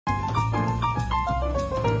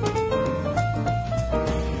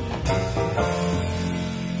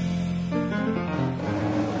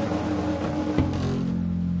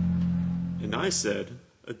I said,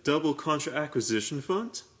 a double contra acquisition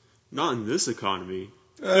fund? Not in this economy.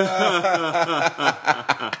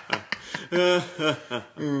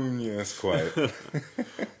 Yes, quite.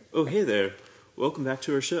 Oh, hey there. Welcome back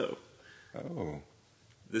to our show. Oh.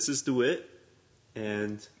 This is DeWitt,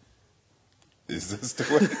 and... Is this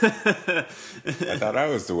DeWitt? I thought I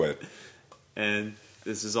was DeWitt. And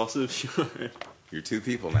this is also Bjorn. You're two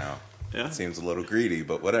people now. Yeah. It seems a little greedy,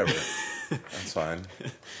 but whatever. That's fine.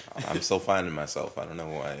 I'm still finding myself. I don't know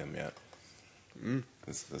who I am yet.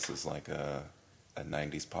 This is like a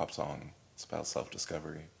 90s pop song. It's about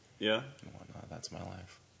self-discovery Yeah? and whatnot. That's my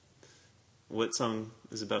life. What song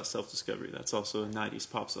is about self-discovery? That's also a 90s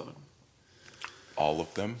pop song. All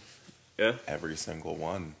of them. Yeah? Every single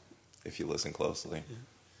one, if you listen closely.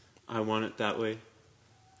 I Want It That Way.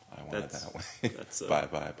 I want it that way. That's, Bye,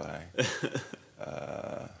 bye, bye.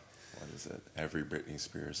 What is it? Every Britney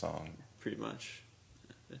Spears song. Pretty much.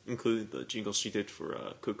 Including the jingle she did for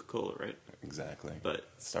Coca-Cola, right? Exactly. But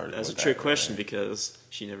Started that's a with trick that, question right? because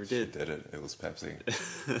she never did. She did it. It was Pepsi. It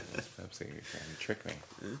was Pepsi. You trying to trick me.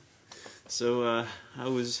 So,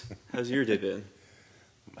 how's your day been?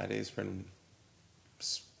 My day's been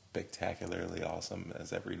spectacularly awesome,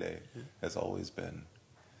 as every day has always been.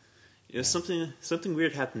 Yeah, something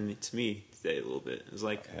weird happened to me today a little bit. It was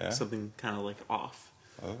like something kind of like off.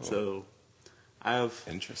 Oh. So, I have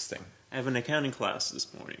Interesting. an accounting class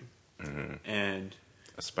this morning, and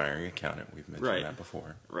Aspiring accountant. We've mentioned that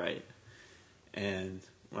before. right, and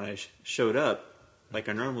when I showed up, like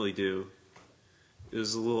I normally do, it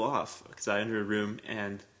was a little off because I entered a room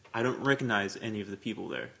and I don't recognize any of the people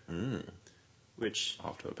there, which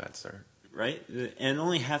Off to a bad start. right, and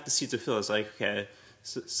only half the seats are filled. It's like okay,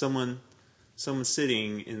 someone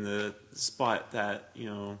sitting in the spot that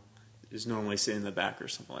is normally sitting in the back or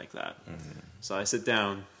something like that. So I sit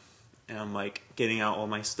down and I'm like getting out all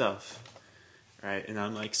my stuff, right? And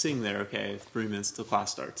I'm like sitting there, okay, 3 minutes till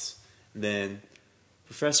class starts. And then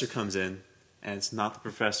professor comes in, and it's not the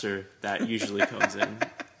professor that usually comes in.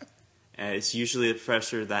 And it's usually a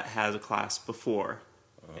professor that has a class before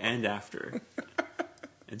and after.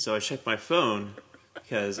 And so I check my phone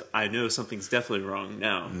because I know something's definitely wrong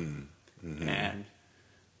now. And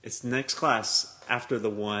it's the next class after the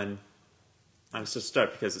one I'm supposed to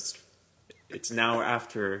start because it's an hour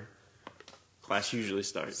after class usually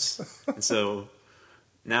starts. And so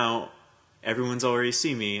now everyone's already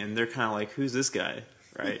seen me and they're kind of like, who's this guy?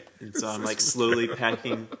 Right? And so I'm like slowly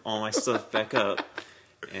packing all my stuff back up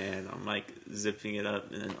and I'm like zipping it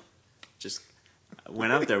up and then just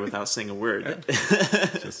went out there without saying a word.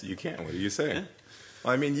 Just you can't. What do you say? Yeah.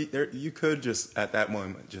 Well, I mean, you could just at that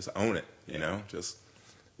moment just own it. You know, just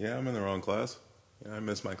I'm in the wrong class. Yeah, I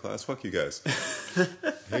missed my class. Fuck you guys.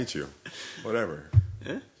 Hate you. Whatever.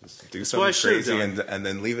 Yeah. Just do That's what I something should've crazy and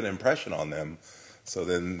then leave an impression on them. So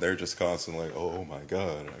then they're just constantly like, oh my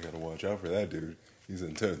God, I gotta watch out for that dude. He's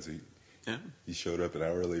intense. He showed up an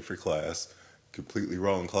hour late for class, completely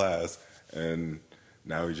wrong class, and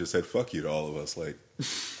now he just said fuck you to all of us. Like,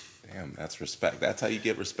 damn, that's respect. That's how you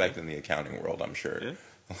get respect in the accounting world, I'm sure. Yeah.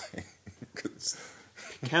 'Cause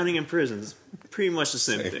Counting in prisons, pretty much the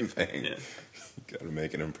same thing. Yeah. You gotta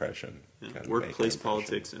make an impression. Yeah. Gotta Workplace make an impression.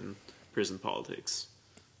 politics and prison politics.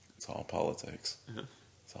 It's all politics. Uh-huh.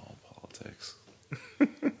 It's all politics.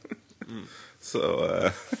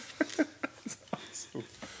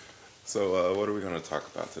 So, what are we going to talk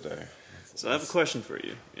about today? So I have a question for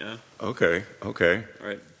you. Yeah. Okay. All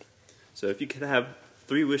right. So if you could have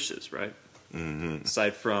 3 wishes, right?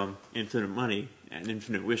 Aside from infinite money and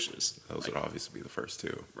infinite wishes. Those would obviously be the first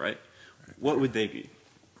two. Right? What would they be?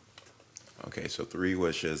 Okay, so 3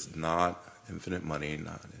 wishes, not infinite money,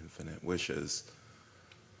 not infinite wishes.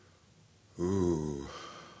 Ooh.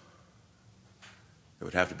 It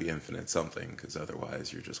would have to be infinite something, because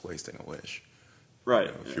otherwise you're just wasting a wish. Right.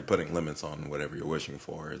 You know, if you're putting limits on whatever you're wishing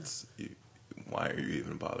for, why are you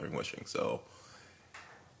even bothering wishing? So,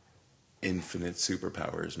 infinite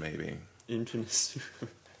superpowers, maybe. Infinite.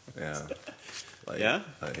 Yeah. Like, Yeah?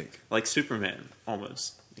 Like Superman,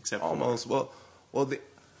 almost. Except almost. Well,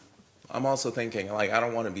 I'm also thinking, like, I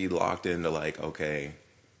don't want to be locked into, like, okay,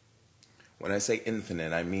 when I say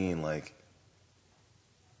infinite, I mean, like,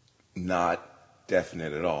 not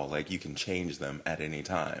definite at all. Like, you can change them at any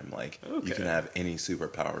time. Like, you can have any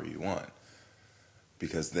superpower you want.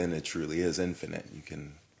 Because then it truly is infinite. You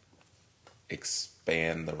can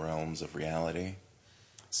expand the realms of reality.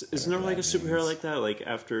 So isn't there like a superhero like that? Like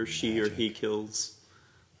after she or he kills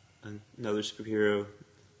another superhero,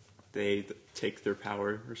 they take their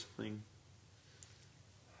power or something?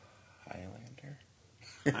 Highlander?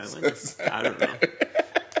 Highlander? I don't know.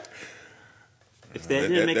 If they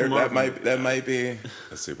didn't make a Marvel that might be a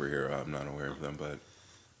superhero. I'm not aware of them, but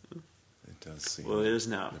it does seem. Well, it is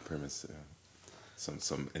now. The premise,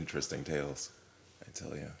 some interesting tales, I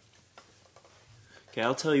tell you. Okay,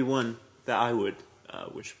 I'll tell you one that I would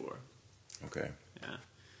wish for. Okay. Yeah,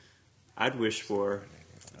 I'd wish for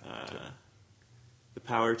the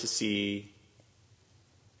power to see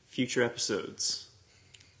future episodes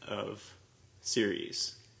of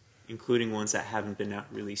series, including ones that haven't been out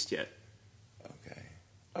released yet.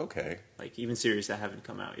 Okay. Like even series that haven't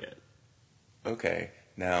come out yet. Okay.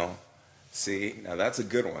 Now that's a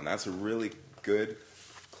good one. That's a really good,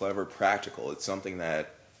 clever, practical. It's something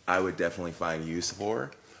that I would definitely find use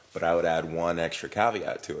for, but I would add one extra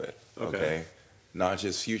caveat to it. Okay. Not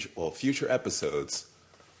just future episodes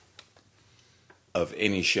of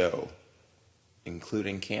any show,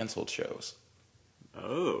 including canceled shows.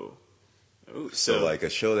 Oh, so like a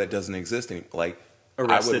show that doesn't exist anymore, like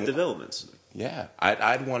Arrested Development. Yeah,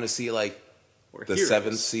 I'd want to see like the Heroes.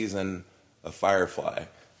 7th season of Firefly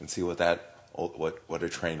and see what a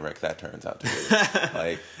train wreck that turns out to be.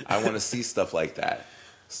 Like I want to see stuff like that,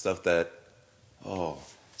 stuff that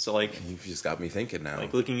So like you've just got me thinking now.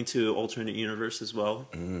 Like looking into alternate universe as well.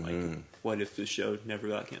 Mm-hmm. Like what if this show never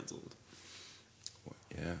got canceled?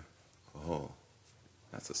 Yeah. Oh,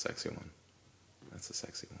 that's a sexy one.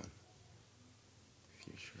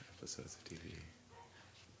 Future episodes of TV.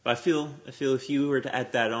 But I feel if you were to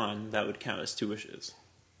add that on, that would count as 2 wishes.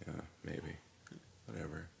 Yeah, maybe.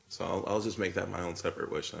 Whatever. So I'll just make that my own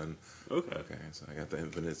separate wish then. Okay. So I got the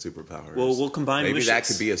infinite superpowers. Well, we'll combine maybe wishes. That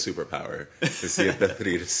could be a superpower. It's the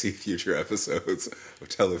ability to see future episodes of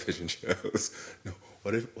television shows. No,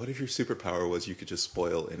 what if your superpower was you could just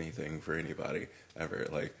spoil anything for anybody ever?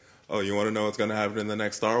 Like, oh, you want to know what's going to happen in the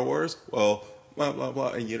next Star Wars? Well, blah, blah, blah.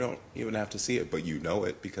 And you don't even have to see it, but you know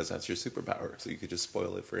it because that's your superpower. So you could just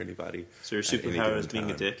spoil it for anybody. So your superpower is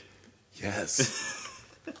being a dick? Yes.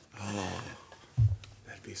 Oh,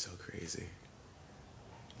 that'd be so crazy.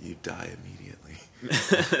 You die immediately.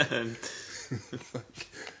 Like,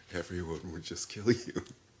 everyone would just kill you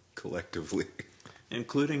collectively.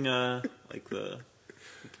 Including like the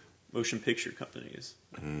motion picture companies.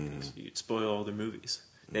 You'd spoil all their movies.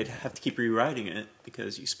 They'd have to keep rewriting it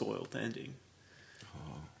because you spoiled the ending.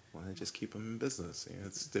 Oh, well, they just keep them in business. You know,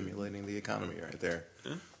 it's stimulating the economy right there.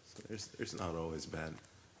 Huh? So there's not always a bad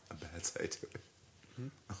side to it.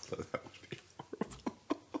 Although that would be horrible.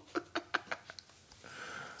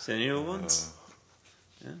 Senior ones?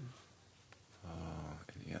 Yeah.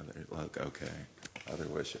 Any other? Look, okay. Other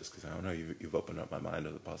wishes, because I don't know. You've opened up my mind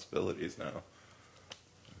to the possibilities now.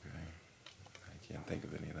 Okay. I can't think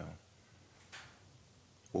of any though.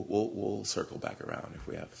 We'll circle back around if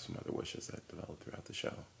we have some other wishes that develop throughout the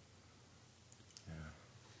show. Yeah.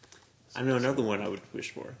 I know another one I would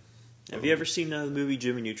wish for. Have you ever seen the movie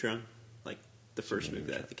Jimmy Neutron? Like the first Jimmy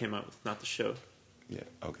movie Neutron. that came out with, not the show. Yeah.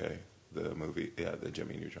 Okay. The movie. Yeah. The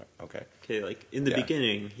Jimmy Neutron. Okay. Okay, like in the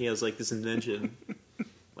beginning, he has like this invention,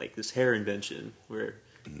 like this hair invention, where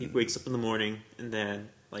he wakes up in the morning and then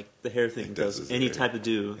like the hair thing does any type of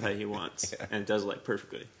do that he wants, and it does it like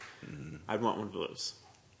perfectly. I'd want one of those.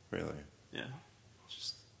 Really? Yeah.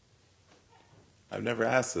 Just I've never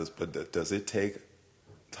asked this, but does it take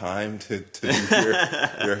time to do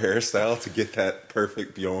your hairstyle to get that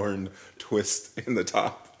perfect Bjorn twist in the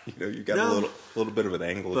top? You know, you got a little bit of an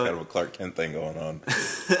angle, kind of a Clark Kent thing going on.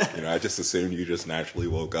 You know, I just assumed you just naturally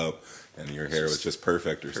woke up and your hair was just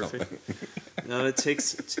perfect or something. No, it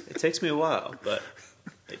takes me a while, but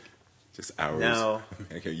like just hours. now,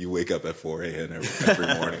 okay, you wake up at 4 a.m. every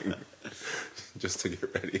morning just to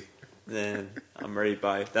get ready. Then I'm ready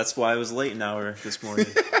by. That's why I was late an hour this morning.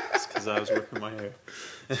 It's because I was working my hair.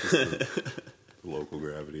 The local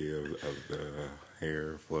gravity of the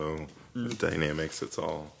hair flow, the dynamics. It's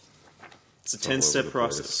a 10-step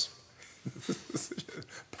process.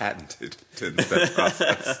 Patented 10-step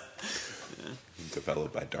process.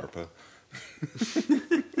 Developed by DARPA.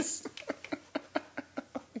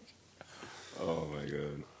 Oh my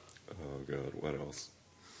god. Oh god. What else?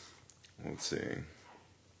 Let's see.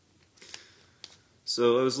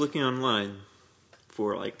 So I was looking online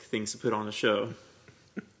for like things to put on a show.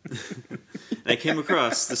 And I came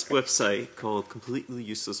across this website called Completely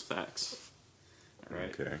Useless Facts. All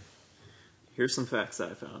right. Okay. Here's some facts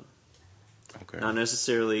that I found. Okay. Not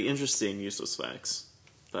necessarily interesting useless facts,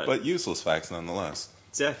 but useless facts nonetheless.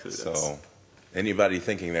 Exactly. So anybody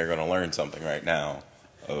thinking they're going to learn something right now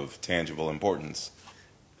of tangible importance,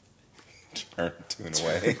 tune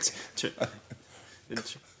away.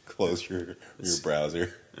 Close your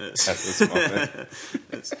browser at this moment.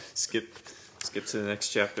 Skip to the next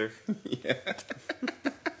chapter. Yeah.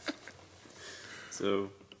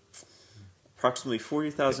 So, approximately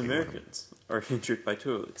 40,000 Americans are injured by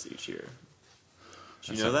toilets each year.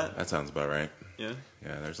 Did you know that? That sounds about right. Yeah.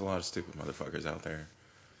 Yeah, there's a lot of stupid motherfuckers out there.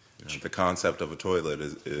 You know, the concept of a toilet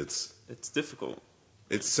it's difficult.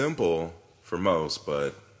 It's simple for most,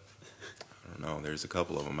 but I don't know. There's a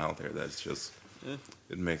couple of them out there that's just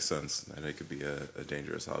it makes sense that it could be a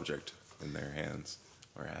dangerous object in their hands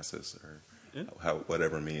or asses or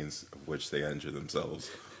whatever means of which they injure themselves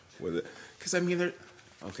with it. Because I mean,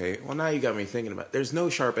 okay. Well, now you got me thinking about. There's no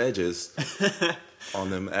sharp edges on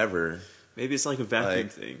them ever. Maybe it's like a vacuum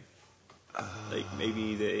thing. Like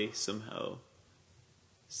maybe they somehow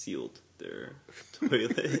sealed their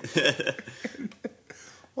toilet.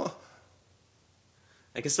 Well,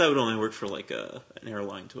 I guess that would only work for like an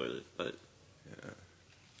airline toilet, but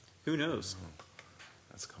who knows?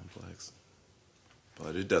 That's complex.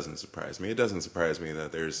 But it doesn't surprise me. It doesn't surprise me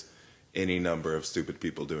that there's any number of stupid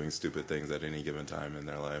people doing stupid things at any given time in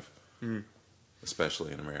their life,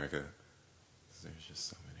 especially in America. There's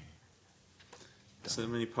just so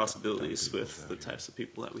many possibilities with the types of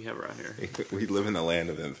people that we have around here. We live in the land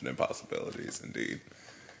of infinite possibilities,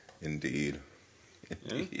 indeed.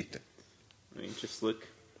 Yeah. I mean, just look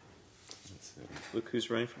who's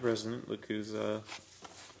running for president. Look who's Oh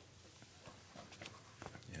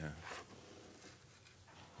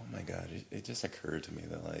my God! It just occurred to me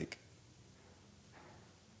that like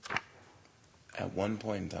at one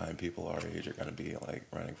point in time, people our age are going to be like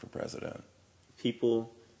running for president.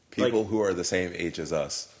 People like, who are the same age as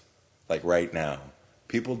us, like right now.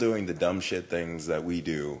 People doing the dumb shit things that we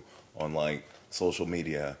do on like social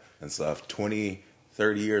media and stuff. 20,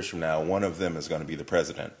 30 years from now, one of them is going to be the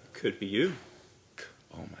president. Could be you.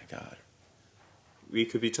 Oh my God. We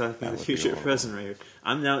could be talking to the future president right here.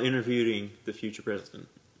 I'm now interviewing the future president.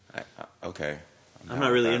 Okay. I'm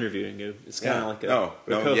not really interviewing you. It's kind of like a no.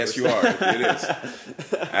 Yes, you are. It is.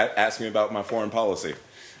 Ask me about my foreign policy.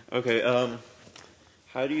 Okay.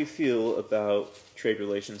 How do you feel about trade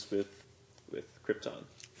relations with Krypton?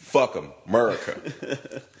 Fuck them, America.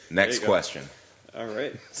 Next question. All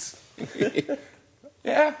right.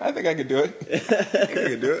 Yeah, I think I could do it.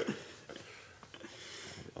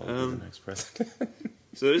 The next president.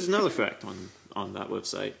 So there's another fact on that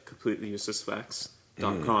website,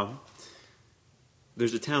 completelyuselessfacts.com.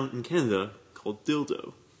 There's a town in Canada called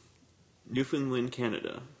Dildo, Newfoundland,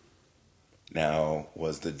 Canada. Now,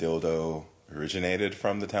 was the dildo originated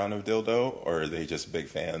from the town of Dildo, or are they just big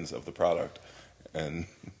fans of the product and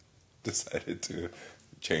decided to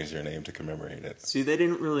change their name to commemorate it? See, they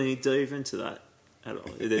didn't really dive into that at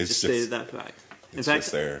all. They just stated that fact. In fact,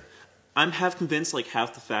 just there. I'm half convinced like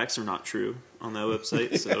half the facts are not true on that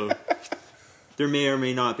website, so there may or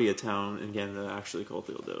may not be a town in Canada actually called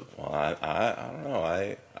Dildo. Well, I don't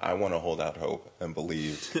know. I want to hold out hope and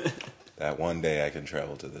believe that one day I can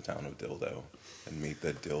travel to the town of Dildo and meet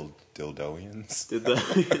the Dildoians.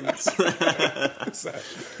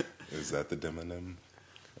 Is that the demonym?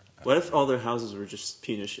 What if all their houses were just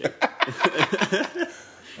penis shaped?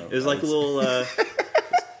 It was like a little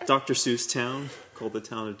Dr. Seuss town called the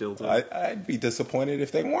town of Dildo. I'd be disappointed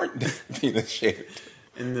if they weren't penis shaped.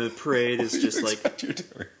 And the parade is just like. What you're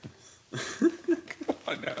doing?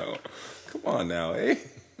 Come on now, eh?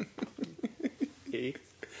 Hey.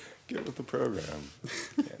 Get with the program.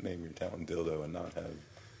 You can't name your town Dildo and not have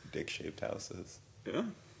dick-shaped houses. Yeah,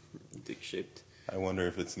 dick-shaped. I wonder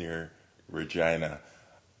if it's near Regina.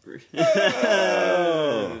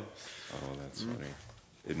 Oh, that's funny.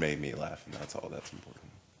 It made me laugh, and that's all that's important.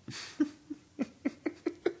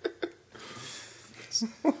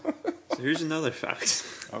 So here's another fact.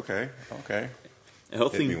 Okay. A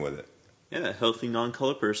healthy, hit me with it. Yeah, a healthy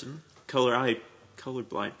non-color person,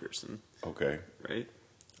 colorblind person. Okay. Right?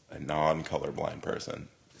 A non-colorblind person.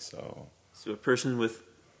 So a person with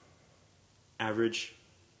average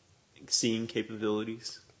seeing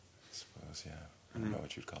capabilities. I suppose, yeah. I don't know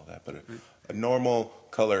what you'd call that, but a normal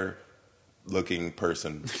color-looking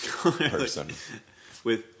person.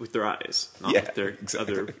 With their eyes, not with their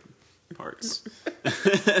other parts.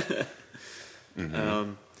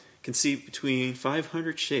 Can see between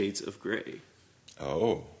 500 shades of gray.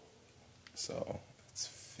 Oh, so it's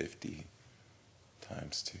 50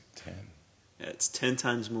 times 10. Yeah, it's 10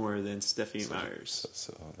 times more than Stephanie Myers.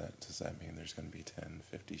 So does that mean there's going to be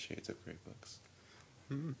 50 Shades of Grey books?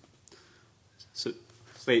 So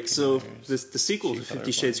the sequel to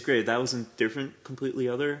 50 Shades of Grey, that was a different, completely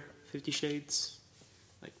other 50 Shades?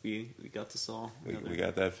 Like, we got this all. We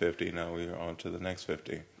got that 50, now we're on to the next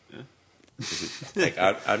 50. Yeah. Like,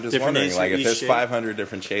 I'm just wondering, like, if there's 500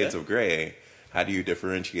 different shades of gray, how do you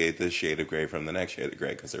differentiate this shade of gray from the next shade of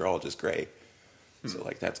gray? Because they're all just gray. So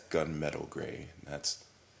like that's gunmetal gray. And that's,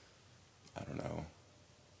 I don't know,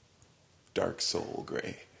 dark soul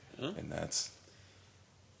gray. Huh? And that's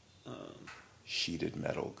sheeted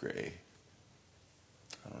metal gray.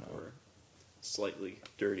 I don't know. Or slightly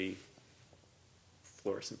dirty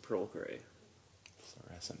fluorescent pearl gray.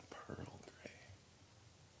 Fluorescent pearl gray.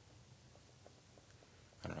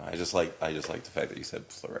 I don't know. I just like the fact that you said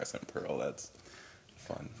fluorescent pearl. That's a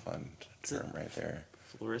fun term right there.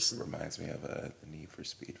 Fluorescent. It reminds me of the Need for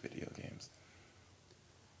Speed video games.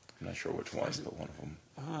 I'm not sure which ones, but one of them.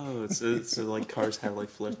 Oh, it's like cars have like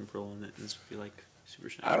fluorescent pearl in it, and it's be like super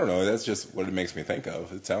shiny. I don't know. That's just what it makes me think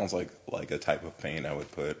of. It sounds like a type of paint I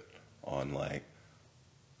would put on like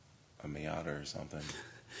a Miata or something.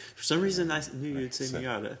 For some reason, I knew you'd say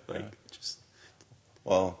Miata. Just.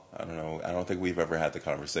 Well, I don't know. I don't think we've ever had the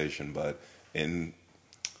conversation, but I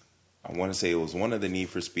want to say it was one of the Need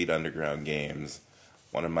for Speed Underground games.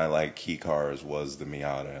 One of my like key cars was the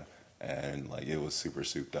Miata, and like it was super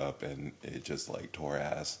souped up, and it just like tore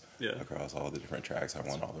ass across all the different tracks. I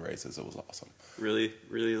won all the races. It was awesome. Really,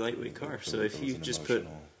 really lightweight car. So if you just put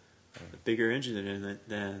a bigger engine in it,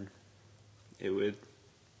 then it would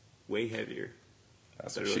way heavier.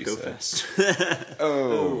 That's Better what she go said. fast.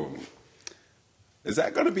 Oh. Is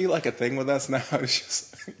that going to be like a thing with us now?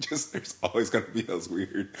 It's just there's always going to be those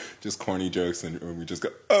weird, just corny jokes, and we just go,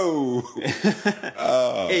 oh,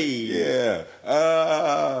 hey, yeah,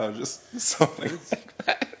 just something like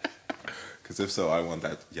that. Because if so, I want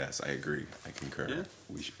that. Yes, I agree. I concur. Yeah.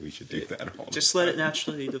 We should do that. Just let it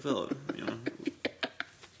naturally develop.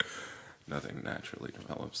 Nothing naturally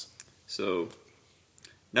develops. So,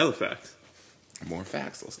 another fact. More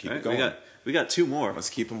facts. Let's keep it going. We got two more.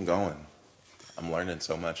 Let's keep them going. I'm learning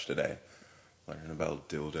so much today. Learning about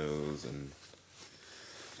dildos and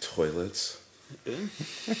toilets.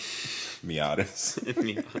 Miatas.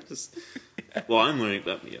 Miatas. Well, I'm learning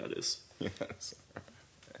about Miatas. Yes.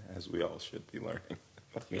 As we all should be learning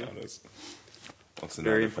about Miatas. What's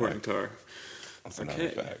another Very important fact? car. What's another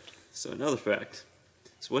fact? So another fact.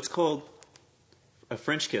 So what's called a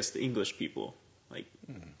French kiss to English people, like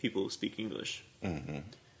people who speak English,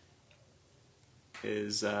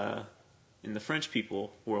 is in the French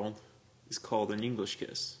people world is called an English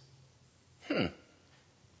kiss.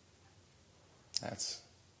 That's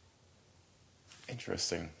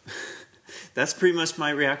interesting. That's pretty much my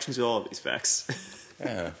reaction to all of these facts.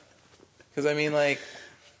 Yeah. Because, I mean, like,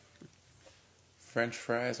 French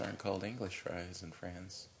fries aren't called English fries in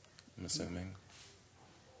France, I'm assuming.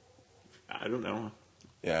 I don't know.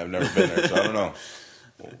 Yeah, I've never been there, so I don't know.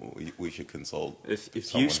 We should consult.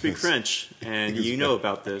 If you speak French and you know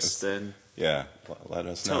about this, then yeah, let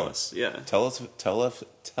us know. Tell us, yeah. Tell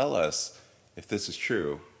us if this is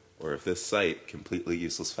true, or if this site, Completely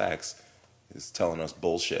Useless Facts, is telling us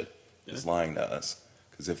bullshit, is lying to us.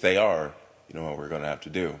 Because if they are, you know what we're going to have to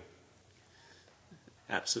do?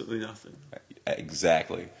 Absolutely nothing.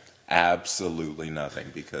 Exactly. Absolutely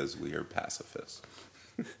nothing, because we are pacifists.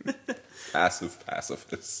 Passive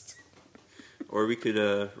pacifists. Or we could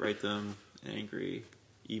write them an angry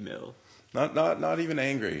email. Not even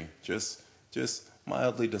angry. Just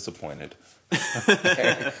mildly disappointed.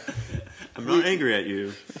 I'm not angry at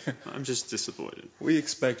you. I'm just disappointed. We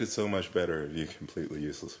expected so much better of you, Completely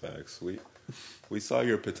Useless Facts. We saw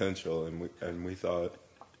your potential, and we thought,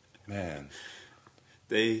 man,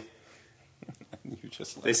 they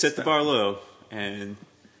just set the bar low, and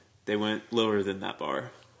they went lower than that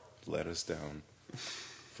bar. Let us down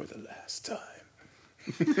for the last time.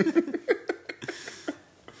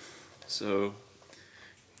 So,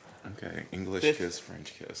 okay, English kiss,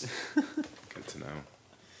 French kiss. Good to know.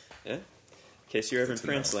 Yeah. In case you're ever in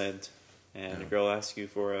France land and a girl asks you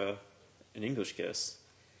for an English kiss,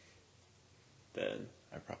 then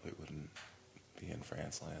I probably wouldn't be in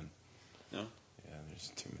France land. No. Yeah,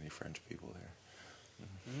 there's too many French people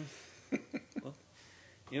there. Well,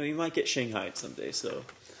 you might get shanghaied someday. So.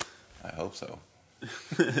 I hope so.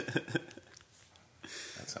 That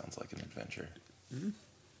sounds like an adventure.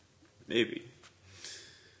 Maybe.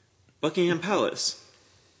 Buckingham Palace.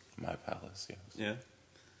 My palace, yes. Yeah.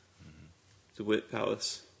 The Witt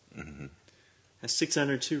Palace. Has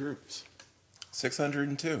 602 rooms.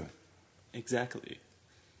 602. Exactly.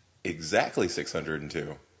 Exactly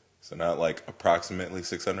 602. So not like approximately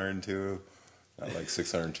 602, not like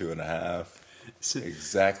 602 and a half.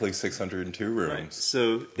 Exactly 602 rooms. Right.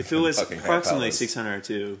 So if it was approximately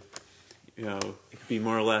 602, it could be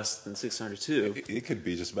more or less than 602. It could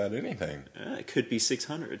be just about anything. It could be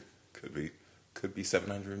 600. Could be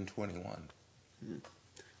 721.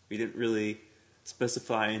 We didn't really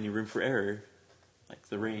specify any room for error, like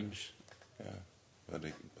the range. Yeah,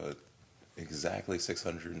 but exactly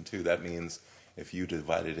 602. That means if you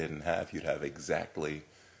divided it in half, you'd have exactly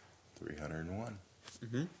 301.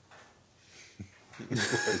 Mm-hmm.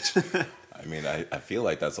 Which, I mean, I feel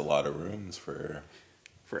like that's a lot of rooms for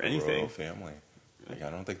anything. royal family. Like, I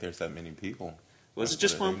don't think there's that many people. Was it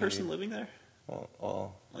just one person living there?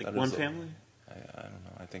 Well, like one family? I don't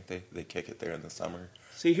know. I think they kick it there in the summer.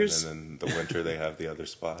 See, here's and then in the winter they have the other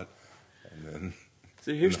spot, and then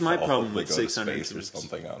so here's my problem with 600 600 or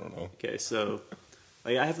something. I don't know. Okay, so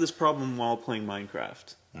like I have this problem while playing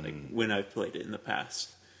Minecraft. Like when I've played it in the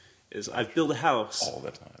past, is I've built a house all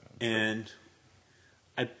the time, and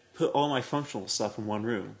I put all my functional stuff in one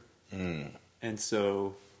room, and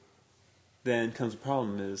so then comes the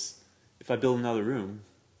problem is if I build another room,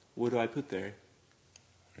 what do I put there?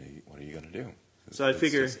 What are you gonna do? So I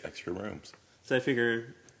figure just extra rooms. So I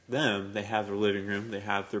figure they have their living room, they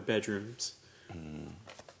have their bedrooms,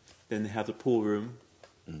 then they have the pool room,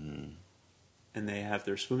 and they have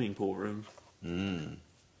their swimming pool room.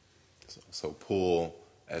 So pool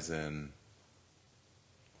as in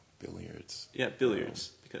billiards. Yeah,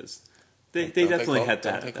 billiards, because they definitely had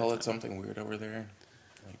that. Don't they call it something weird over there?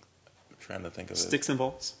 Like, I'm trying to think of Sticks and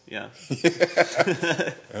balls? Yeah.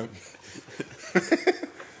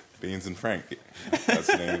 Beans and Frank. That's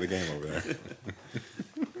the name of the game over there.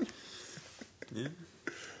 Yeah.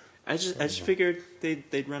 I just figured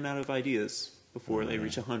they'd run out of ideas before they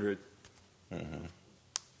reach 100.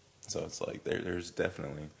 So it's like there's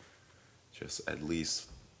definitely just at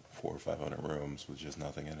least 400 or 500 rooms with just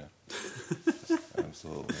nothing in it. Just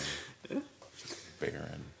absolutely just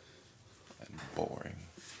barren and boring.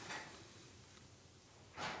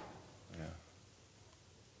 Yeah.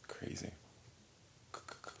 Crazy.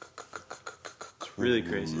 Really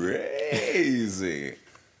crazy. Crazy.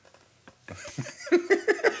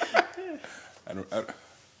 I don't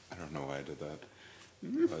know why I did that,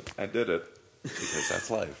 but I did it because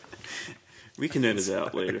that's life. We can edit it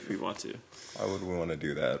out later if we want to. Why would we want to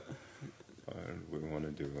do that? Why would we want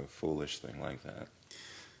to do a foolish thing like that?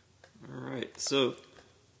 All right. So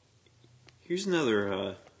here's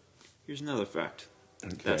another fact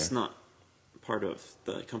that's not part of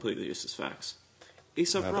the completely useless facts.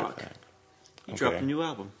 A$AP Rock. He dropped a new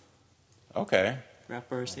album. Okay.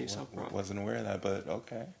 Rap artist A$AP Rock. Wasn't aware of that, but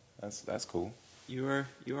okay, that's cool. You are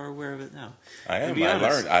aware of it now. I am. I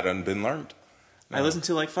learned. I done been learned. No. I listened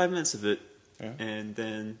to like 5 minutes of it, and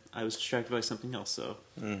then I was distracted by something else. So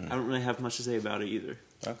I don't really have much to say about it either.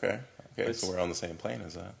 Okay. So we're on the same plane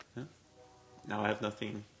as that. Yeah. No, I have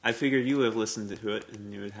nothing. I figured you would have listened to it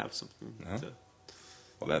and you would have something to...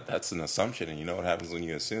 Well, that's an assumption, and you know what happens when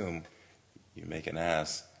you assume? You make an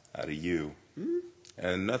ass out of you.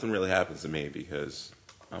 And nothing really happens to me because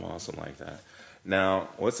I'm awesome like that. Now,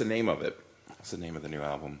 what's the name of it? What's the name of the new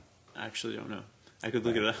album? I actually don't know. I could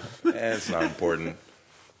look it up. It's not important.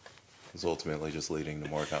 It's ultimately just leading to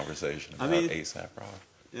more conversation about A$AP Rock.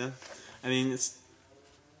 Yeah. I mean, it's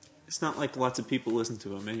not like lots of people listen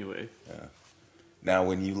to him anyway. Yeah. Now,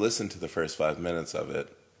 when you listen to the first 5 minutes of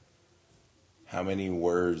it, how many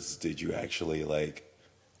words did you actually,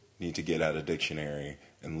 need to get out of dictionary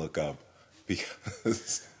and look up?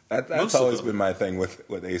 Because that's always been my thing with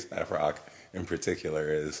A$AP Rock in particular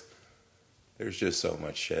is there's just so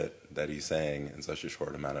much shit that he's saying in such a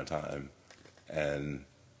short amount of time. And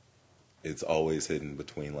it's always hidden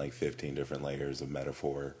between 15 different layers of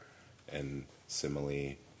metaphor and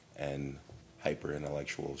simile and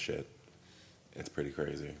hyper-intellectual shit. It's pretty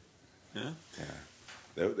crazy. Yeah?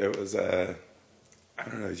 Yeah. There was I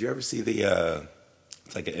don't know, did you ever see the,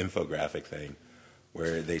 it's like an infographic thing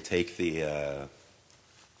where they take the, it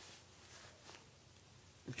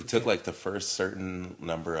took the first certain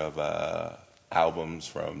number of albums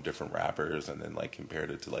from different rappers and then compared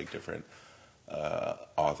it to different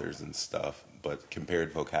authors and stuff, but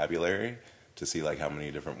compared vocabulary to see how many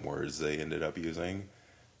different words they ended up using.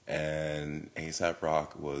 And A$AP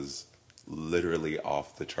Rock was literally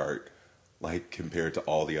off the chart, compared to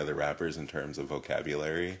all the other rappers in terms of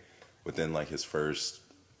vocabulary. Within his first,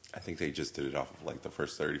 I think they just did it off of the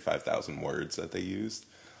first 35,000 words that they used.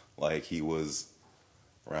 He was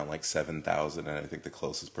around 7,000, and I think the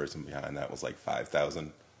closest person behind that was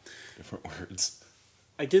 5,000 different words.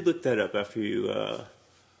 I did look that up after you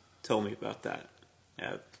told me about that.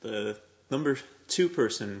 Yeah, the number 2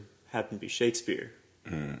 person happened to be Shakespeare.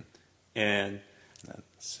 And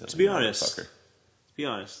to be honest,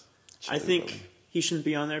 I think he shouldn't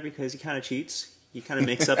be on there because he kind of cheats. He kind of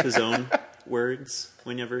makes up his own words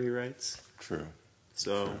whenever he writes. True.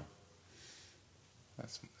 So True.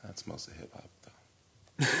 That's most of hip hop though.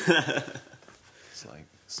 It's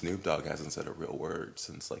Snoop Dogg hasn't said a real word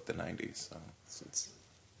since the 90s. So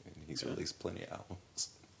He's released plenty of albums.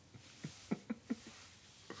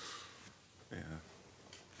 Yeah.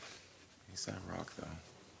 He's that rock, though.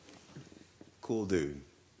 Cool dude.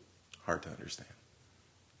 Hard to understand.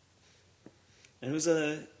 And it was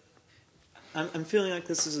I'm feeling like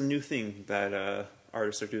this is a new thing that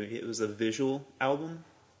artists are doing. It was a visual album.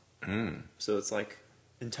 So it's like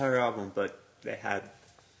entire album, but they had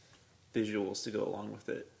visuals to go along with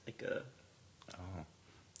it, like a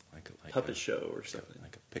puppet show or something,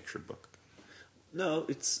 like a picture book. No,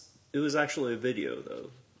 it was actually a video though.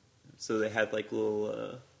 So they had like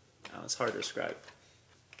little. It's hard to describe.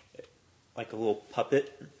 Like a little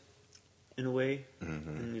puppet, in a way,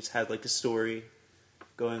 and just had like a story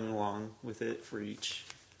going along with it for each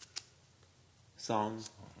song.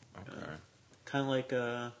 Okay. Kind of like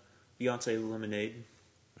Beyonce Lemonade.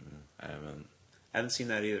 I haven't seen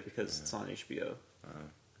that either because it's on HBO.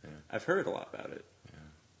 Yeah. I've heard a lot about it. Yeah.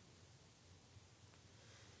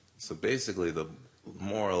 So basically, the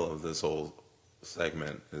moral of this whole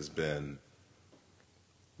segment has been: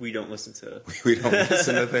 we don't listen to. we don't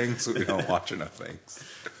listen to things. We don't watch enough things.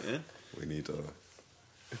 Yeah. We need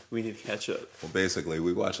to catch up. Well, basically,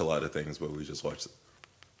 we watch a lot of things, but we just watch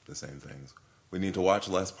the same things. We need to watch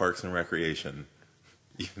less Parks and Recreation,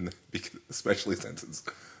 especially since it's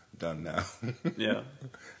done now. Yeah.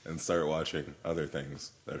 And start watching other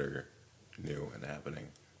things that are new and happening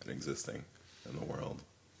and existing in the world.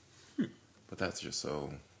 But that's just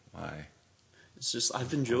so why. It's just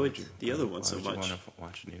I've enjoyed the other one so much. Why would you want to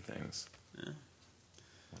watch new things? Yeah.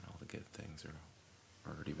 When all the good things are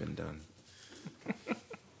already been done.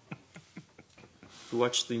 You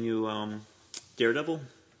watched the new Daredevil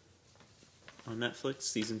on Netflix,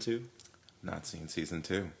 season 2? Not seen season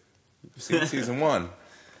 2. Seen season 1.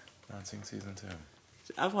 Not seen season 2.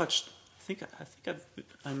 I've watched.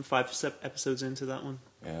 I'm 5 episodes into that one.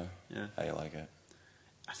 Yeah. Yeah. How you like it?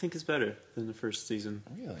 I think it's better than the first season.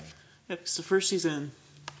 Really? Yeah, because the first season,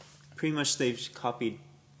 pretty much they've copied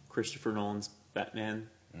Christopher Nolan's Batman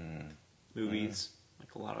movies.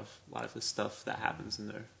 Like a lot of the stuff that happens in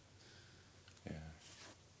there. Yeah.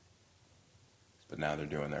 But now they're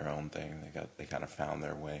doing their own thing. They kind of found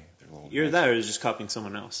their way. Their little Either that or just copying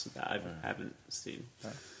someone else that I haven't seen.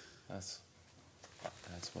 That's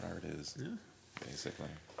what art is. Yeah. Basically.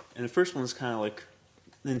 And the first one was kind of like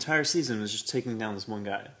the entire season was just taking down this one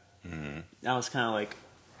guy. Now it's kind of like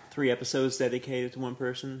 3 episodes dedicated to one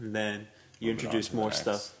person, and then you introduce more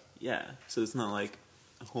stuff. Yeah, so it's not like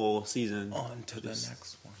a whole season. On to the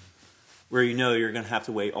next one. Where you know you're going to have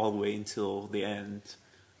to wait all the way until the end.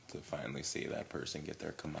 To finally see that person get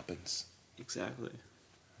their comeuppance. Exactly.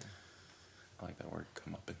 I like that word,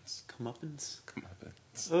 comeuppance. Comeuppance?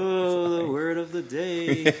 Comeuppance. Oh, the word of the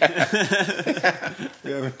day.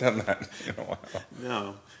 We haven't done that in a while.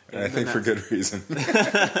 No. And I think for good reason.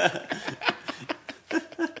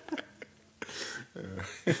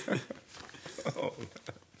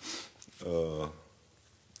 Oh.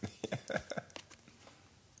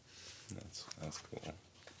 That's cool.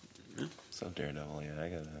 Yeah. So Daredevil, yeah, I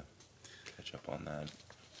gotta catch up on that.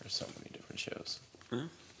 There's so many different shows. Yeah.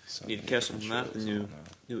 So Need to catch up on that. The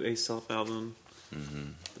new Aesop album.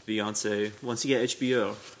 The Beyonce. Once you get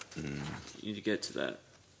HBO, you need to get to that.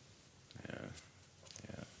 Yeah.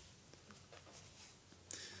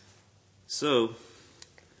 So,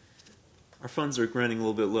 our funds are running a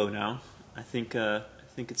little bit low now. I think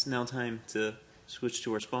it's now time to switch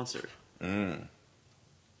to our sponsor.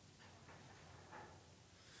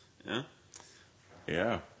 Yeah?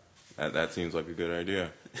 Yeah. That seems like a good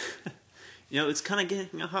idea. It's kind of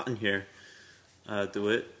getting hot in here. Do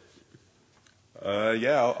it.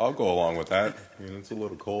 Yeah, I'll go along with that. I mean, it's a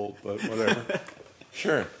little cold, but whatever.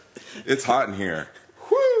 Sure. It's hot in here.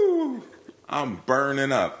 Whoo! I'm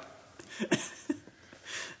burning up.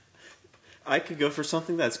 I could go for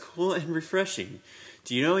something that's cool and refreshing.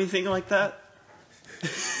 Do you know anything like that?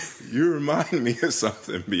 You remind me of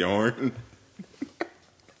something, Bjorn.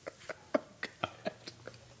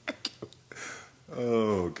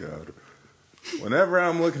 Oh, God. Whenever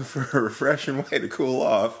I'm looking for a refreshing way to cool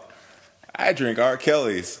off, I drink R.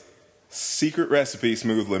 Kelly's Secret Recipe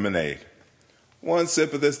Smooth Lemonade. One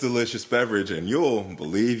sip of this delicious beverage and you'll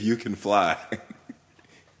believe you can fly.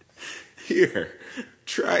 Here,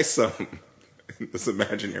 try some in this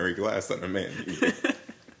imaginary glass that I'm in.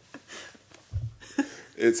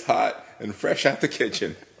 It's hot and fresh out the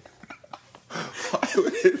kitchen. Why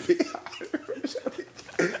would it be hot and fresh out the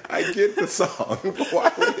kitchen? I get the song, but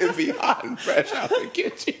why would it be hot and fresh out the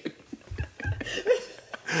kitchen?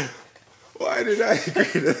 Why did I agree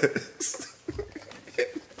to this?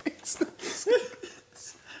 It makes no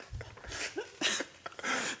sense.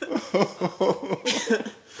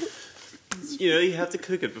 You know, you have to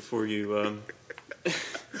cook it before you. Oh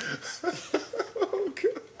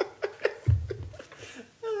god.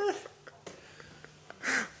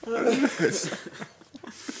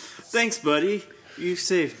 Thanks, buddy. You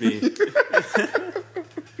saved me.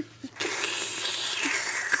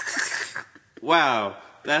 Wow,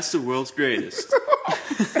 that's the world's greatest.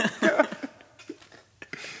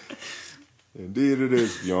 Indeed it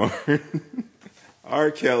is, Bjorn.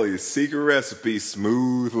 R. Kelly's secret recipe,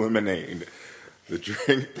 smooth lemonade. The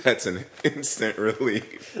drink that's an instant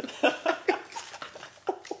relief.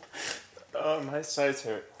 Oh, my sides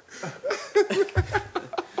hurt.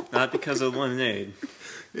 Not because of lemonade.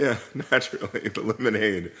 Yeah, naturally, the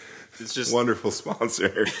lemonade. It's just wonderful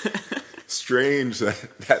sponsor. Strange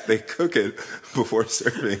that they cook it before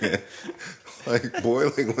serving it. Like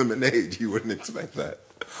boiling lemonade, you wouldn't expect that.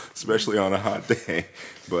 Especially on a hot day.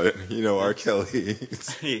 But, you know, R. Kelly.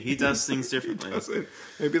 He does things differently.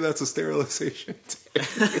 Maybe that's a sterilization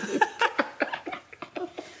technique.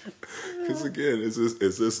 Because again, is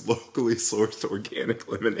this locally sourced organic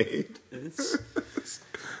lemonade?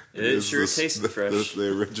 It sure tastes fresh. This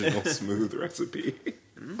the original smooth recipe.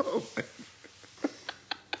 Oh,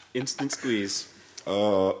 instant squeeze.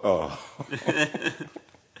 Oh.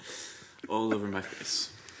 All over my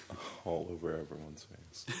face. All over everyone's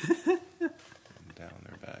face. And down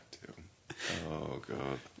their back, too. Oh,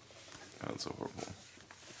 God. That's horrible.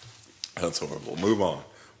 That's horrible. Move on.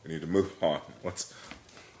 We need to move on. Let's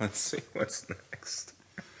see what's next.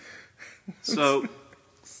 So,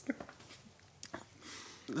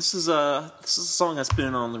 this is a song that's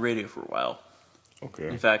been on the radio for a while. Okay.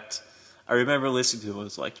 In fact, I remember listening to it when I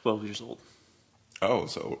was like 12 years old. Oh,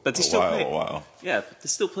 so but they still play. a while. Yeah, but they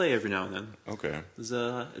still play every now and then. Okay. It's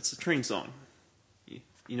a train song.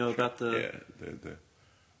 You know about the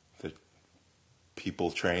the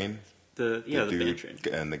people train. The dude band train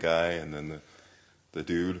and the guy and then the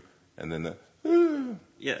dude and then the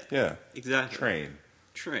yeah exactly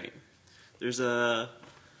train. There's a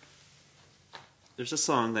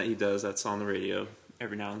song that he does that's on the radio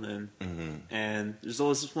every now and then, and there's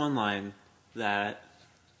always this one line that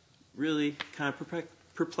really kind of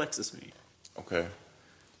perplexes me. Okay.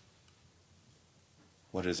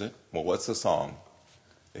 What is it? Well, what's the song?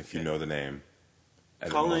 If you know the name. And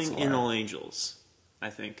Calling in All Angels, I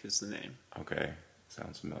think, is the name. Okay.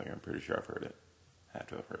 Sounds familiar. I'm pretty sure I've heard it. Had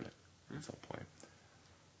to have heard it at some point.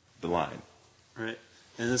 The line. Right.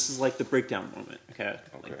 And this is like the breakdown moment. Okay.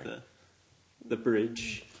 Like the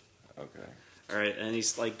bridge. Okay. All right. And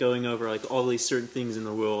he's like going over like all these certain things in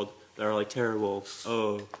the world that are like terrible.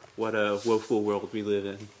 Oh, what a woeful world we live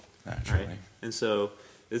in. Naturally. Right? And so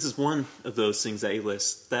this is one of those things that he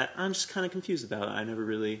lists that I'm just kind of confused about. I never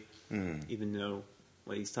really even know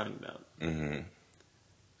what he's talking about. Mm-hmm.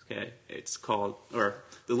 Okay, it's called, or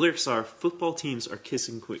the lyrics are, football teams are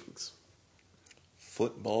kissing queens.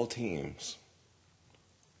 Football teams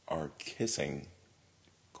are kissing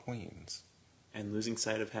queens. And losing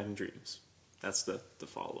sight of having dreams. That's the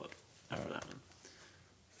follow-up after that one.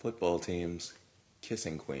 Football teams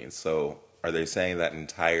kissing queens. So are they saying that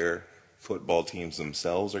entire football teams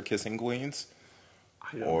themselves are kissing queens?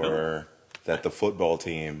 I don't know. Or that the football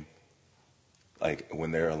team, like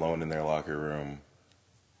when they're alone in their locker room,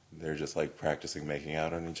 they're just like practicing making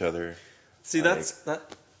out on each other? See, like, that's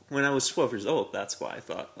that. When I was 12 years old, that's why I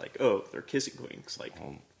thought, like, oh, they're kissing queens. Like,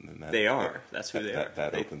 well, they are. That's who they are.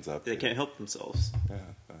 That opens up. They can't help themselves. Yeah,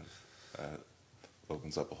 that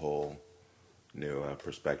opens up a whole new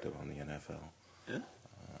perspective on the NFL. Yeah.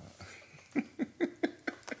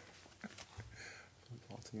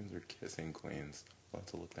 Football teams are kissing queens. I'll have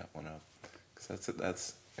to look that one up because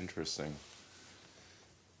that's interesting.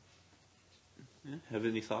 Yeah. Have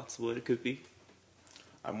any thoughts of what it could be?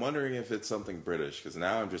 I'm wondering if it's something British, because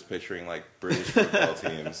now I'm just picturing like British football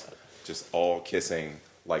teams just all kissing,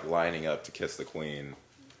 like lining up to kiss the queen,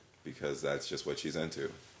 because that's just what she's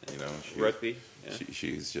into, you know. Rugby. Yeah.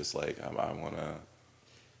 She's just like, I want to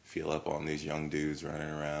feel up on these young dudes running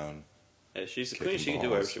around. Yeah, she's a queen. She can do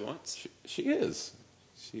whatever she wants. She is.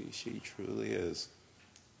 She truly is.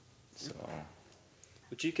 So.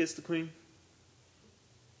 Would you kiss the Queen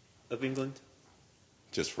of England?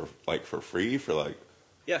 Just for free, for like.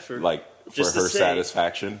 Yeah, for her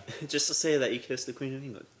satisfaction. Just to say that you kissed the Queen of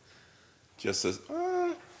England. Just as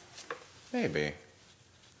maybe.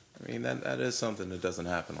 I mean that is something that doesn't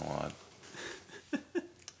happen a lot.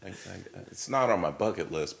 It's not on my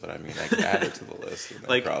bucket list, but I mean I can add it to the list and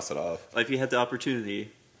then cross it off. Like if you had the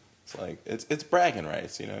opportunity. It's like it's bragging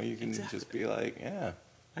rights, you know. You can just be like, yeah,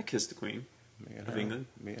 I kissed the Queen of England.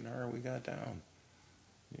 Me and her, we got down.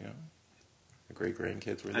 You know. The great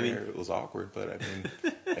grandkids were there. It was awkward, but I mean,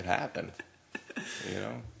 it happened. You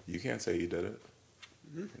know, you can't say you did it.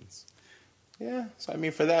 Yeah, so I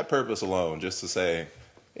mean, for that purpose alone, just to say,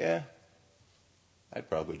 yeah, I'd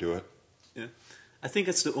probably do it. Yeah, I think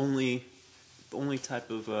it's the only type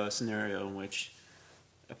of scenario in which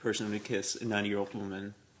a person would kiss a 90-year-old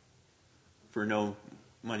woman for no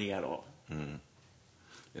money at all. You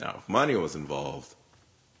know, if money was involved,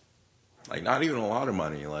 like not even a lot of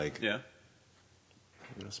money, like Yeah.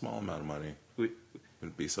 even a small amount of money,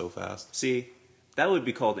 it'd be so fast. See, that would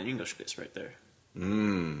be called an English kiss right there.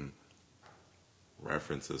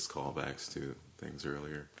 References, callbacks to things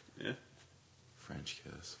earlier. Yeah. French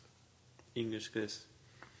kiss. English kiss.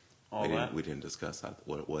 We didn't discuss that.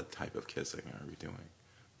 What type of kissing are we doing?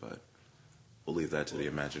 But we'll leave that to the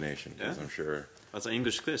imagination, because I'm sure That's an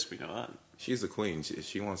English kiss, we know that. she's the queen. If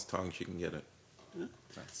she wants tongue, she can get it. Yeah.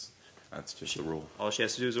 That's just the rule. All she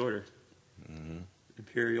has to do is order.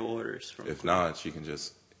 Imperial orders. From If not, she can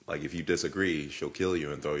just, like, if you disagree, she'll kill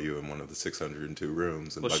you and throw you in one of the 602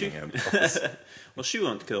 rooms in Buckingham Palace. Well, she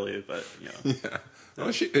won't kill you, but, you know. Yeah. Well,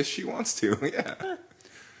 if she wants to, yeah.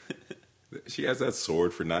 She has that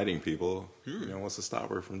sword for knighting people. You know, what's to stop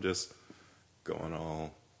her from just going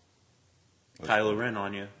all... Kylo Ren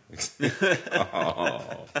on you.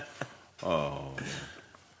 Oh.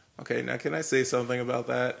 Okay, now can I say something about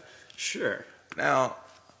that? Sure. Now,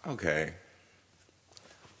 okay.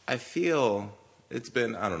 I feel it's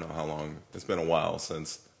been, I don't know how long, it's been a while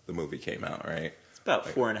since the movie came out, right? It's about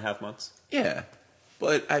 4.5 months. Yeah.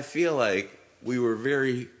 But I feel like we were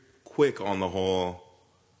very quick on the whole,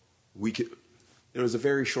 there was a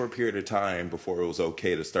very short period of time before it was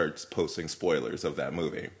okay to start posting spoilers of that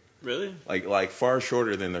movie. Really? Like far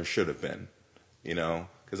shorter than there should have been, you know?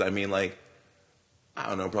 Because, I mean, like, I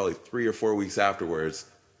don't know, probably 3 or 4 weeks afterwards,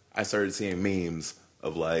 I started seeing memes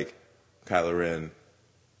of, like, Kylo Ren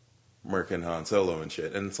murking Han Solo and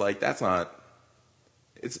shit. And it's like, that's not...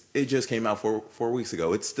 It just came out 4 weeks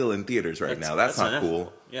ago. It's still in theaters right now. That's not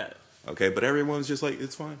cool. Yeah. Okay, but everyone's just like,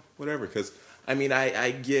 it's fine, whatever. Because, I mean,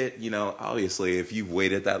 I get, you know, obviously, if you've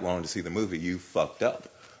waited that long to see the movie, you fucked up.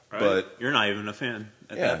 Right. But you're not even a fan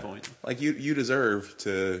at that point. Like, you deserve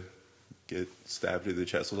to get stabbed through the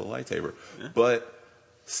chest with a lightsaber. Yeah. But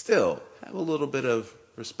still, have a little bit of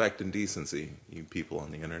respect and decency, you people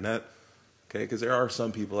on the internet. Okay, because there are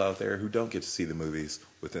some people out there who don't get to see the movies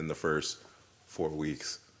within the first 4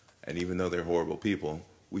 weeks. And even though they're horrible people,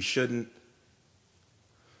 we shouldn't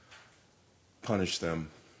punish them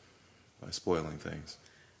by spoiling things.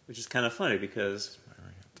 Which is kind of funny because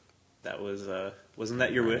that was, wasn't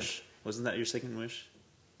that your wish? Wasn't that your second wish?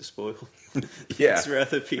 To spoil? Yeah. For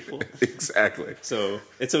other people? Exactly. So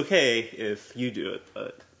it's okay if you do it,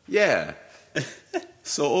 but... Yeah.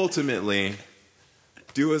 So ultimately,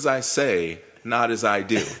 do as I say, not as I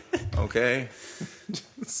do. Okay?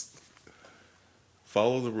 Just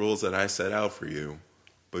follow the rules that I set out for you,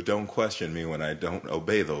 but don't question me when I don't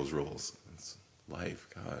obey those rules. It's life,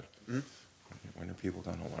 God. When are people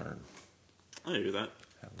going to learn? I do that.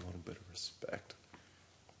 Have a little bit of respect.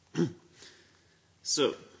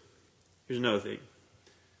 So, here's another thing.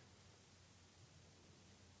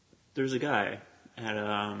 There's a guy at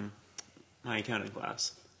my accounting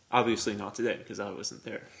class. Obviously not today, because I wasn't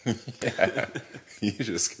there. Yeah. You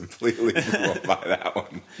just completely blew up by that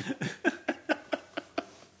one.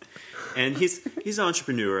 And he's an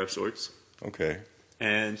entrepreneur of sorts. Okay.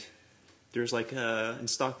 And there's like in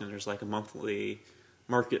Stockton, there's like a monthly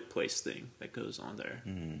marketplace thing that goes on there.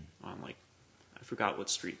 On like, I forgot what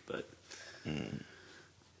street, but...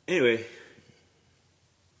 Anyway,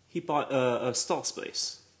 he bought a stall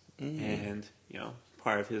space. And, you know,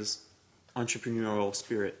 part of his entrepreneurial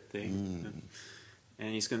spirit thing. And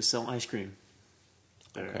he's going to sell ice cream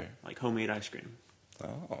there. Okay. Like homemade ice cream.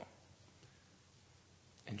 Oh.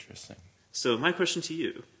 Interesting. So my question to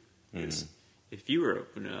you is, if you were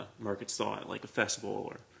open a market stall at like a festival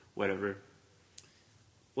or whatever,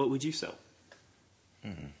 what would you sell?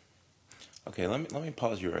 Okay, let me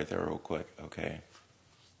pause you right there real quick, okay?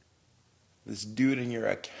 This dude in your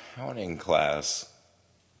accounting class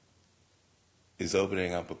is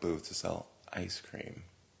opening up a booth to sell ice cream.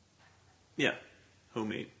 Yeah,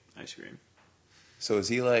 homemade ice cream. So is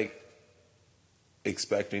he like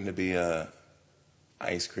expecting to be a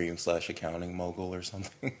ice cream / accounting mogul or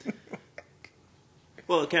something?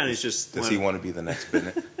 Well, accounting is just... Does he want to be the next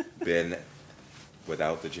Ben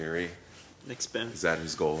without the Jerry? Next Ben. Is that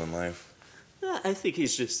his goal in life? I think he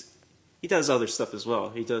does other stuff as well.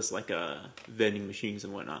 He does like vending machines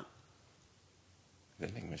and whatnot.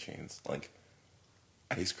 Vending machines? Like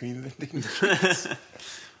ice cream vending machines?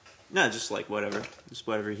 No, just like whatever. Just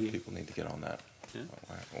whatever he... People need to get on that. Yeah.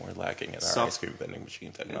 We're lacking in our ice cream vending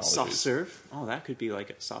machine technology. Soft serve. Oh, that could be like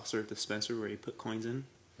a soft serve dispenser where you put coins in.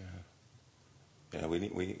 Yeah, we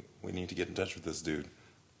need to get in touch with this dude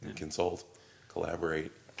and consult,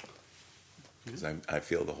 collaborate. Because I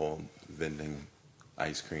feel the whole vending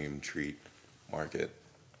ice cream treat market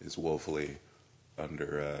is woefully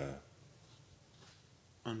under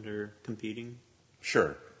competing.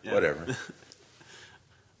 Sure, Yeah. whatever.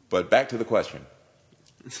 But back to the question.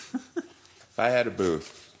 If I had a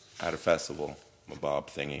booth at a festival, a Bob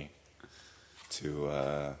thingy,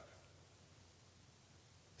 to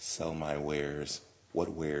sell my wares,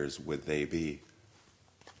 what wares would they be?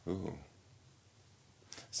 Ooh.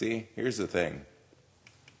 See, here's the thing.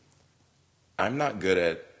 I'm not good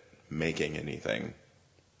at making anything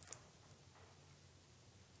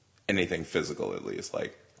physical, at least.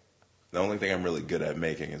 Like, the only thing I'm really good at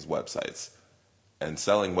making is websites. And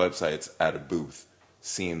selling websites at a booth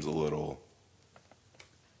seems a little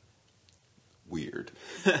weird.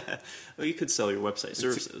 Well, you could sell your website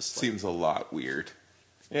services. Seems a lot weird.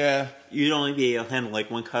 Yeah. You'd only be able to handle like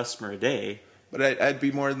one customer a day. But I'd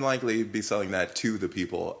be more than likely be selling that to the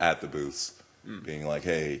people at the booths. Being like,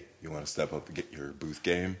 hey, you want to step up to get your booth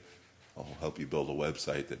game? I'll help you build a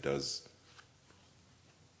website that does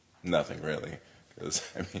nothing really. Because,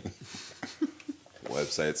 I mean,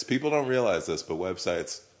 websites, people don't realize this, but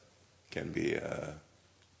websites can be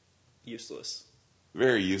Useless.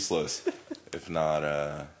 very useless if not,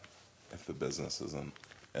 if the business isn't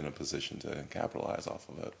in a position to capitalize off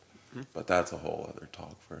of it. But that's a whole other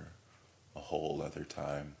talk for a whole other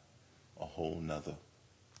time, a whole nother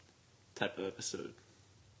Type of episode.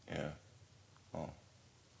 Yeah. Well,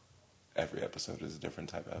 every episode is a different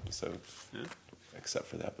type of episode. Yeah. Except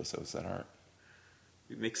for the episodes that aren't.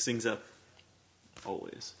 We mix things up.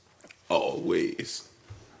 Always. Always.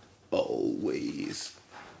 Always.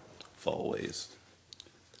 Always.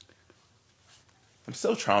 I'm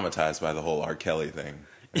still traumatized by the whole R. Kelly thing.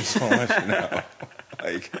 I just want to let you know.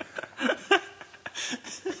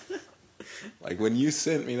 Like when you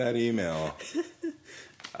sent me that email,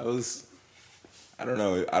 I don't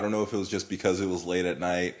know if it was just because it was late at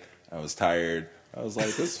night, I was tired. I was like,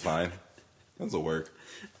 this is fine. This'll work.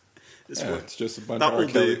 It's just a bunch of R.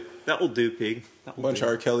 Kelly. That will do, pig. A bunch of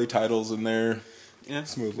R. Kelly titles in there. Yeah.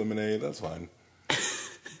 Smooth Lemonade, that's fine.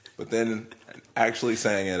 But then actually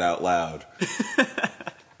saying it out loud.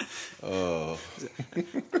 Oh.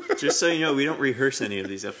 Just so you know, we don't rehearse any of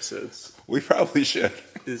these episodes. We probably should.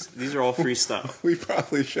 These are all freestyle. We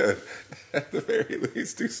probably should, at the very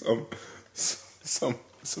least, do some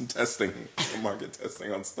testing, some market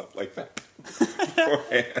testing on stuff like that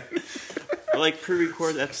beforehand. I like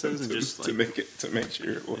pre-record episodes and just like to make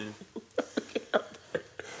sure it will. Yeah.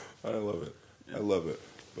 I love it. I love it,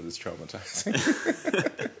 but it's traumatizing.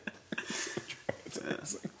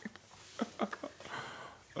 Traumatizing.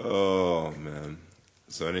 Oh man.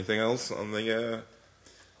 So anything else on the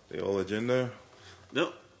old agenda?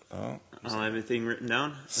 Nope. Oh, I don't have anything written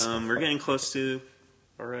down. We're getting close to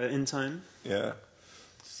our end time. Yeah.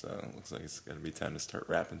 So it looks like it's gonna be time to start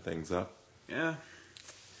wrapping things up. Yeah.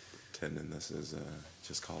 Pretending this is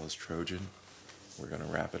just call us Trojan. We're gonna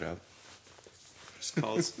wrap it up. Just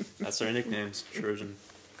call us. That's our nicknames, Trojan.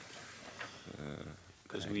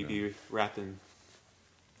 Because we be wrapping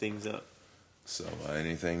things up. So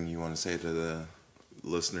anything you want to say to the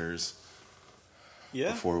listeners?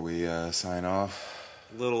 Yeah. Before we sign off.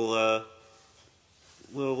 Little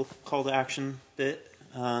call to action bit.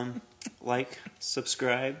 Like,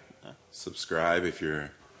 subscribe. Subscribe if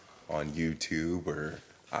you're on YouTube or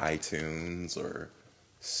iTunes or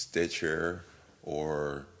Stitcher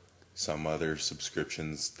or some other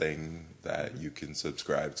subscriptions thing that you can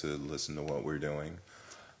subscribe to listen to what we're doing.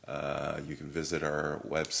 You can visit our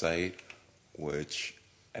website, which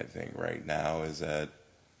I think right now is at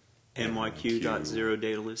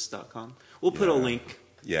myq.zerodatalist.com. We'll put a link.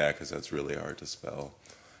 Yeah, because that's really hard to spell.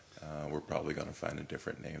 We're probably going to find a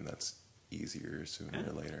different name that's easier sooner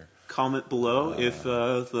or later. Comment below if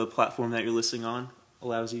the platform that you're listening on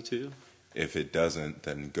allows you to. If it doesn't,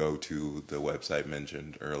 then go to the website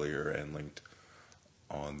mentioned earlier and linked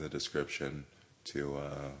on the description to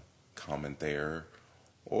comment there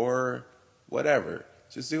or whatever.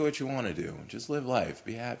 Just do what you want to do. Just live life.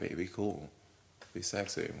 Be happy. Be cool. Be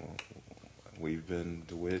sexy. We've been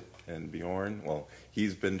DeWitt and Bjorn. Well,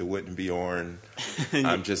 he's been DeWitt and Bjorn.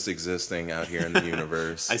 I'm just existing out here in the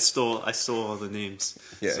universe. I stole all the names.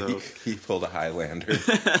 Yeah, so. he pulled a Highlander.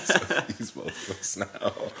 So he's both of us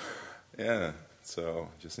now. Yeah, so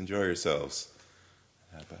just enjoy yourselves.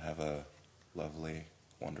 Have a lovely,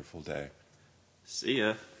 wonderful day. See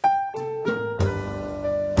ya.